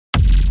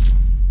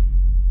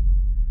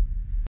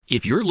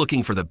If you're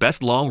looking for the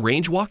best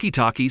long-range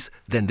walkie-talkies,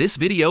 then this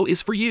video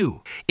is for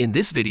you. In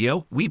this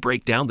video, we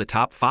break down the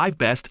top 5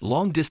 best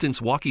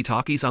long-distance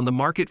walkie-talkies on the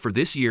market for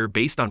this year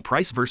based on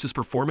price versus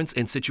performance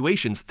and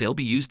situations they'll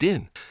be used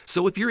in.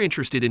 So if you're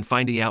interested in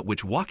finding out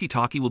which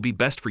walkie-talkie will be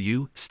best for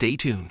you, stay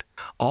tuned.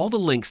 All the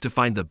links to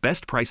find the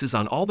best prices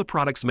on all the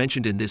products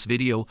mentioned in this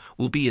video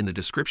will be in the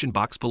description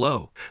box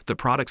below. The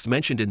products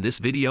mentioned in this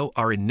video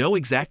are in no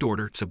exact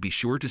order, so be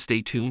sure to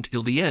stay tuned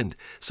till the end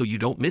so you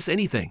don't miss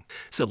anything.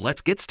 So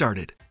let's get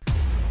started.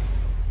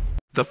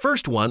 The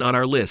first one on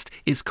our list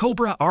is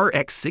Cobra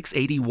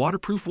RX680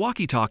 waterproof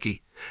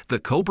walkie-talkie. The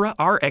Cobra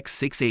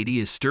RX680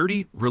 is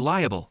sturdy,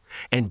 reliable,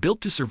 and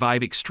built to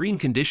survive extreme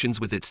conditions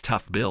with its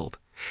tough build.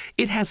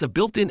 It has a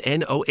built-in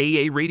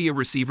NOAA radio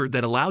receiver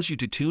that allows you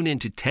to tune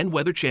into 10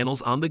 weather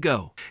channels on the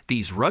go.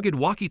 These rugged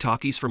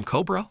walkie-talkies from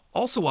Cobra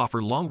also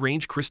offer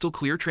long-range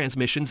crystal-clear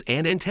transmissions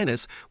and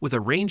antennas with a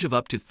range of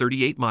up to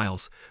 38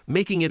 miles,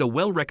 making it a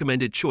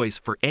well-recommended choice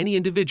for any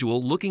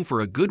individual looking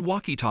for a good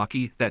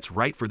walkie-talkie that's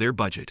right for their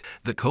budget.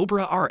 The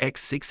Cobra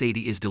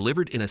RX680 is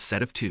delivered in a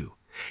set of 2.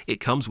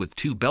 It comes with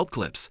 2 belt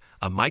clips,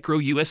 a micro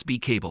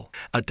USB cable,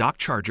 a dock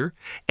charger,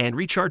 and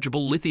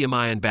rechargeable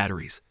lithium-ion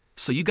batteries.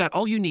 So you got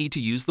all you need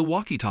to use the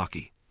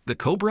walkie-talkie. The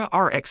Cobra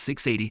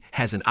RX680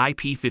 has an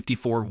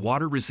IP54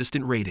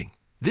 water-resistant rating.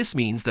 This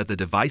means that the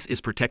device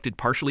is protected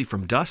partially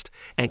from dust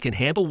and can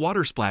handle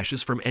water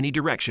splashes from any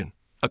direction.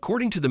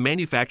 According to the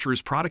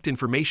manufacturer's product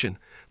information,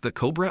 the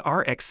Cobra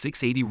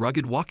RX680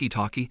 rugged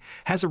walkie-talkie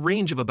has a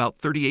range of about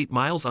 38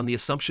 miles on the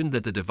assumption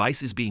that the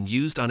device is being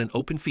used on an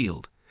open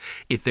field.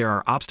 If there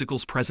are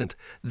obstacles present,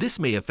 this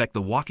may affect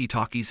the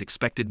walkie-talkie's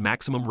expected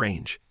maximum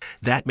range.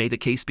 That may the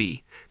case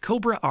be,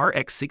 Cobra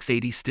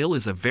RX680 still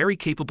is a very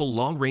capable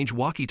long-range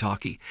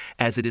walkie-talkie,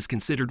 as it is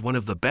considered one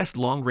of the best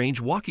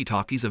long-range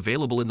walkie-talkies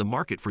available in the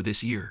market for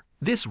this year.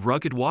 This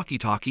rugged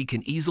walkie-talkie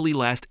can easily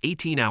last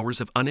 18 hours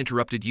of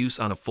uninterrupted use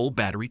on a full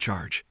battery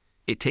charge.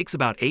 It takes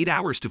about 8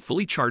 hours to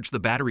fully charge the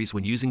batteries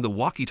when using the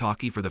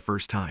walkie-talkie for the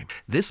first time.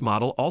 This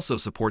model also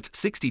supports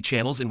 60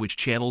 channels, in which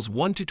channels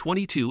 1 to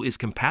 22 is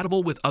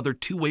compatible with other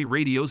two-way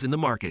radios in the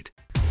market.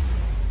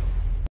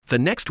 The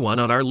next one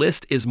on our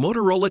list is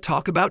Motorola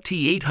Talkabout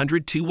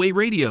T800 two-way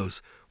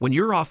radios. When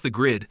you're off the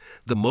grid,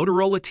 the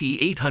Motorola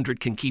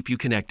T800 can keep you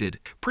connected,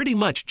 pretty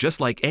much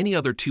just like any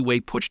other two-way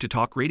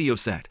push-to-talk radio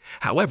set.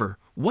 However,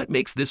 what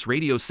makes this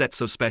radio set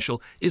so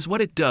special is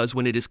what it does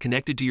when it is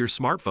connected to your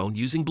smartphone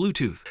using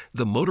Bluetooth.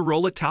 The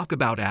Motorola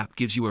Talkabout app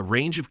gives you a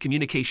range of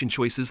communication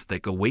choices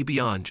that go way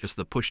beyond just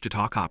the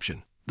push-to-talk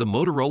option. The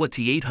Motorola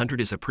T800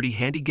 is a pretty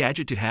handy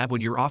gadget to have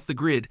when you're off the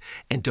grid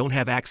and don't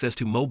have access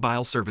to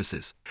mobile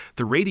services.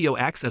 The radio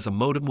acts as a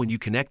modem when you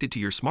connect it to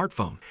your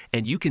smartphone,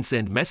 and you can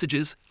send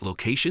messages,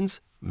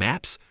 locations,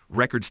 maps,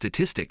 record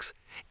statistics,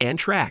 and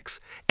tracks,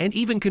 and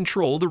even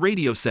control the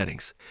radio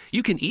settings.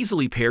 You can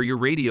easily pair your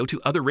radio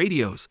to other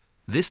radios.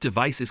 This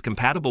device is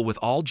compatible with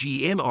all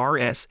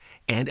GMRS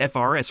and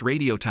FRS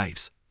radio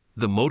types.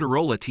 The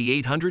Motorola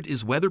T800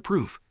 is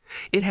weatherproof.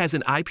 It has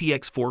an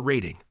IPX4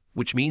 rating,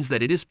 which means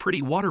that it is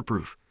pretty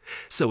waterproof.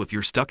 So if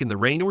you're stuck in the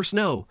rain or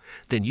snow,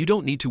 then you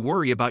don't need to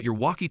worry about your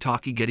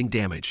walkie-talkie getting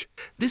damaged.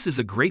 This is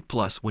a great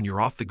plus when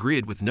you're off the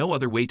grid with no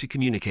other way to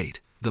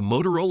communicate. The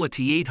Motorola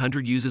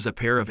T800 uses a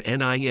pair of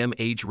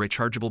NIMH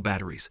rechargeable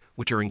batteries,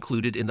 which are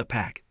included in the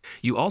pack.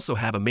 You also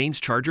have a mains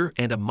charger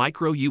and a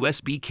micro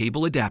USB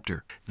cable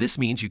adapter. This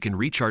means you can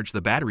recharge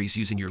the batteries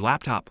using your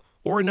laptop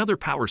or another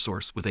power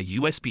source with a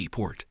USB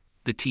port.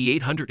 The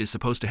T800 is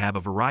supposed to have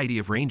a variety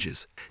of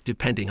ranges,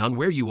 depending on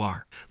where you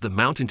are. The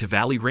mountain to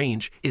valley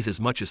range is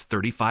as much as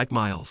 35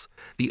 miles.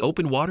 The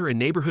open water and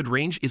neighborhood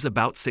range is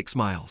about 6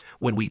 miles.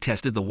 When we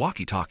tested the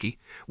walkie-talkie,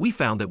 we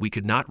found that we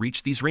could not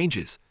reach these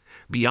ranges.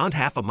 Beyond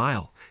half a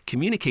mile,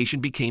 communication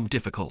became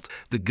difficult.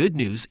 The good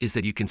news is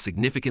that you can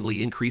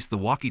significantly increase the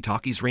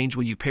walkie-talkie's range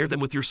when you pair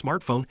them with your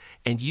smartphone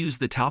and use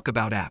the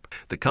Talkabout app.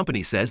 The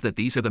company says that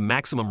these are the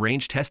maximum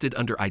range tested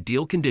under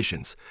ideal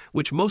conditions,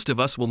 which most of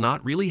us will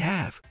not really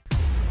have.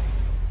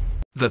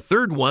 The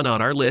third one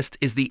on our list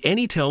is the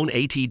Anytone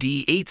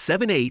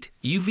ATD878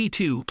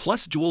 UV2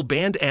 Plus Dual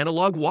Band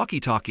Analog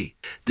Walkie-Talkie.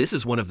 This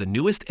is one of the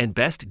newest and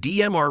best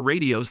DMR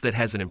radios that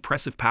has an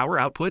impressive power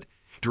output,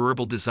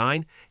 durable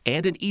design,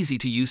 and an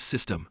easy-to-use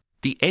system.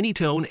 The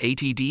Anytone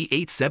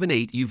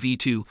ATD878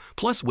 UV2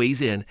 Plus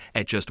weighs in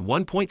at just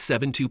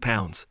 1.72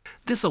 pounds.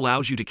 This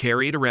allows you to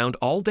carry it around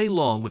all day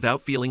long without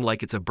feeling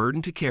like it's a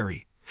burden to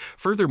carry.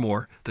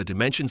 Furthermore, the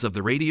dimensions of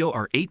the radio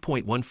are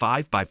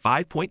 8.15 by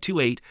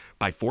 5.28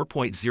 by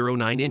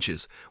 4.09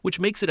 inches,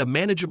 which makes it a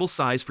manageable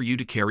size for you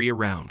to carry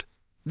around.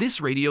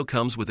 This radio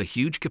comes with a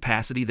huge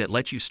capacity that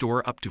lets you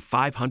store up to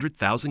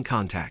 500,000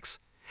 contacts.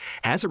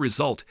 As a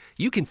result,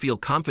 you can feel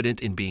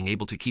confident in being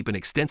able to keep an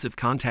extensive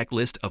contact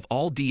list of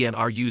all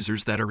DNR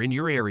users that are in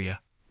your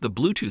area. The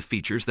Bluetooth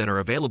features that are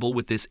available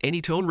with this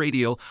Anytone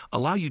radio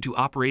allow you to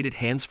operate it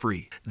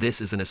hands-free.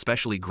 This is an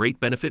especially great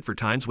benefit for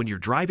times when you're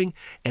driving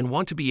and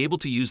want to be able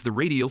to use the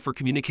radio for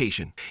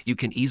communication. You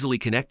can easily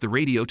connect the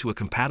radio to a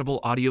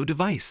compatible audio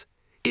device.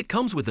 It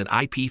comes with an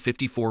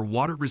IP54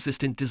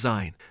 water-resistant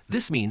design.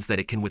 This means that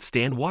it can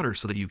withstand water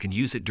so that you can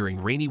use it during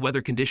rainy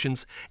weather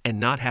conditions and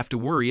not have to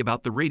worry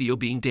about the radio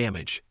being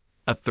damaged.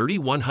 A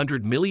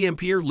 3100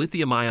 mAh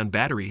lithium-ion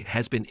battery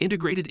has been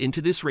integrated into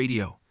this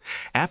radio.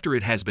 After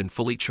it has been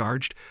fully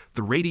charged,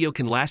 the radio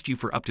can last you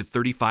for up to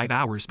 35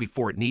 hours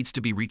before it needs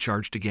to be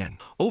recharged again.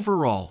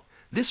 Overall,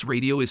 this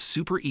radio is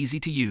super easy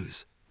to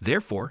use.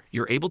 Therefore,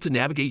 you're able to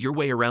navigate your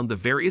way around the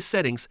various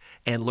settings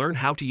and learn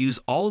how to use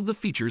all of the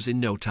features in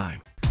no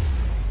time.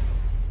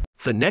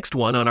 The next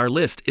one on our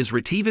list is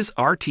Retiva's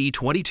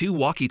RT22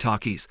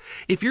 walkie-talkies.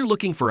 If you're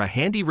looking for a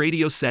handy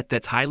radio set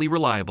that's highly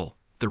reliable,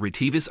 the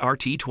Retiva's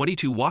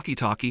RT22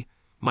 walkie-talkie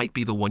might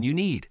be the one you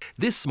need.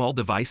 This small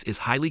device is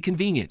highly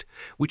convenient,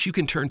 which you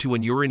can turn to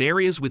when you're in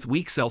areas with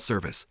weak cell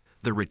service.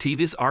 The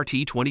Retiva's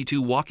RT22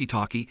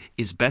 walkie-talkie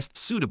is best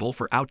suitable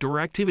for outdoor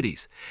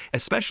activities,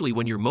 especially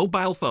when your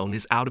mobile phone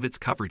is out of its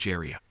coverage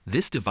area.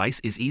 This device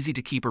is easy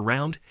to keep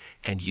around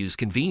and use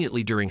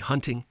conveniently during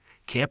hunting,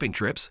 camping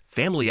trips,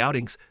 family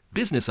outings,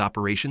 business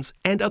operations,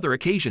 and other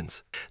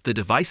occasions. The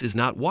device is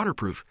not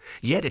waterproof,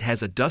 yet it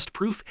has a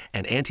dust-proof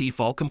and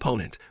anti-fall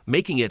component,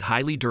 making it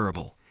highly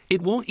durable.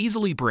 It won't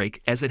easily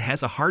break as it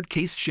has a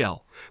hard-cased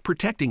shell,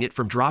 protecting it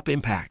from drop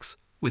impacts.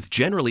 With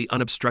generally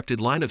unobstructed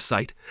line of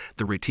sight,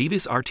 the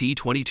Retiva's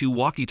RT22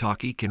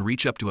 walkie-talkie can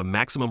reach up to a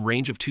maximum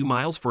range of 2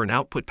 miles for an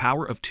output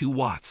power of 2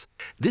 watts.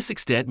 This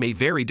extent may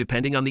vary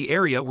depending on the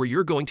area where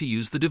you're going to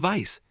use the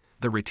device.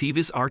 The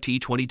Retiva's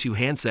RT22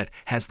 handset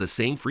has the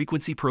same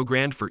frequency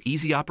programmed for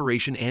easy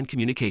operation and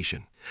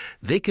communication.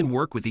 They can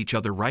work with each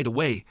other right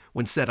away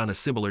when set on a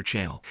similar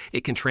channel.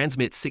 It can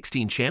transmit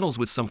 16 channels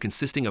with some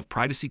consisting of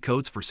privacy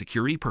codes for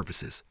security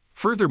purposes.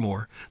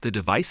 Furthermore, the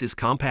device is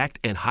compact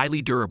and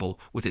highly durable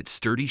with its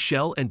sturdy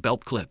shell and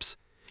belt clips.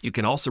 You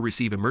can also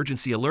receive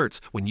emergency alerts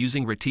when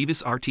using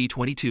Retiva's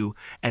RT22,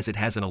 as it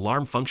has an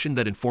alarm function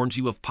that informs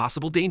you of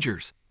possible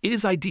dangers. It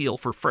is ideal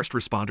for first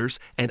responders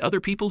and other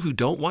people who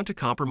don't want to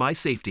compromise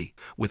safety.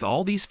 With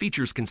all these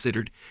features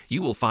considered,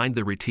 you will find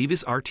the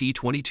Retiva's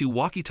RT22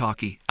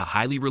 walkie-talkie a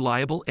highly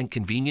reliable and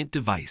convenient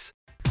device.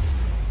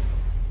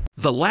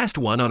 The last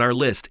one on our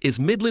list is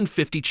Midland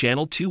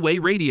 50-channel two-way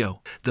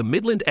radio. The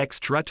Midland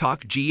Extra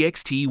Talk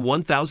GXT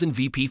 1000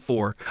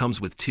 VP4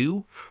 comes with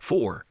 2,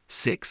 4,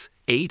 6,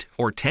 8,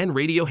 or 10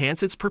 radio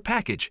handsets per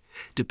package,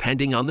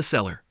 depending on the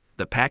seller.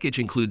 The package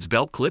includes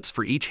belt clips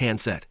for each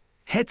handset,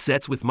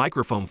 headsets with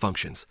microphone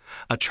functions,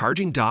 a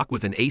charging dock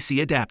with an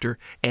AC adapter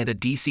and a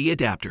DC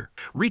adapter,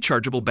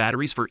 rechargeable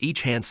batteries for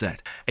each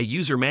handset, a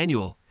user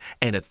manual,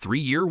 and a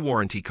 3-year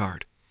warranty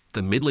card.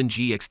 The Midland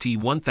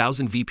GXT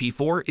 1000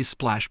 VP4 is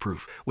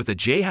splash-proof, with a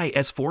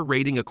JIS4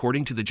 rating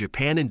according to the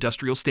Japan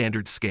Industrial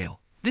Standards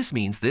Scale. This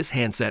means this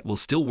handset will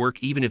still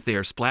work even if they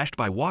are splashed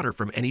by water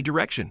from any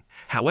direction.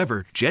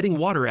 However, jetting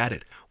water at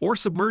it or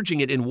submerging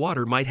it in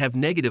water might have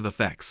negative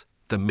effects.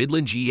 The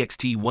Midland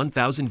GXT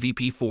 1000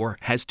 VP4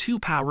 has 2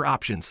 power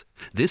options.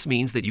 This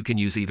means that you can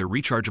use either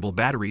rechargeable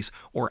batteries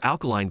or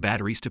alkaline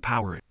batteries to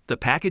power it. The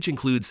package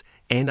includes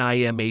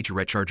NIMH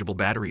rechargeable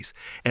batteries,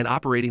 and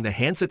operating the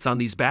handsets on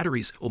these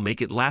batteries will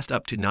make it last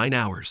up to 9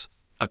 hours.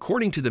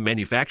 According to the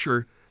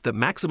manufacturer, the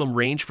maximum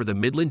range for the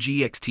Midland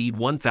GXT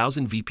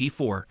 1000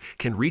 VP4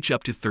 can reach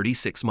up to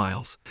 36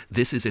 miles.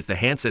 This is if the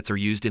handsets are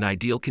used in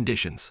ideal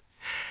conditions.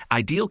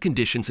 Ideal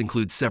conditions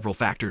include several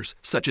factors,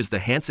 such as the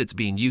handsets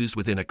being used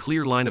within a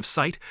clear line of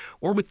sight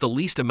or with the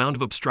least amount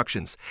of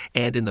obstructions,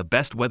 and in the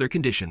best weather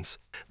conditions.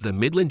 The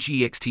Midland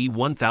GXT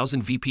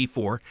 1000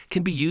 VP4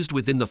 can be used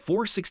within the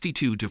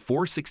 462 to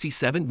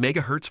 467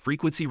 MHz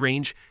frequency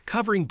range,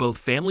 covering both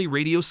family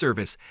radio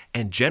service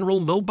and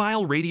general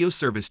mobile radio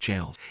service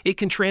channels. It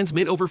can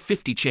transmit over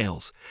 50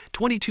 channels.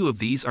 22 of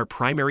these are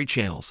primary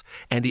channels,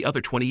 and the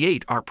other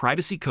 28 are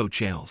privacy code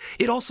channels.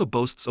 It also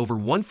boasts over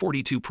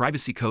 142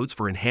 privacy codes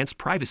for enhanced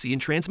privacy in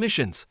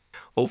transmissions.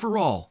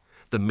 Overall,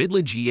 the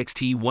Midland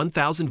GXT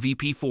 1000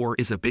 VP4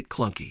 is a bit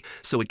clunky,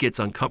 so it gets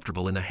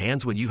uncomfortable in the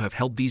hands when you have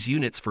held these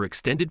units for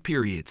extended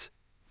periods.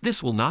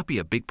 This will not be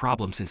a big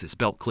problem since its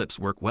belt clips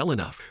work well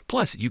enough.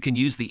 Plus, you can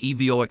use the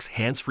EVOX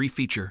hands-free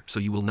feature, so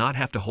you will not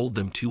have to hold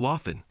them too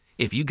often.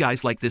 If you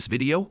guys like this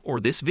video or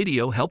this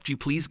video helped you,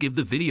 please give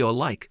the video a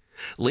like.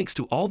 Links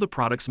to all the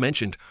products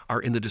mentioned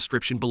are in the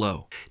description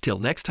below. Till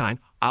next time,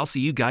 I'll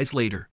see you guys later.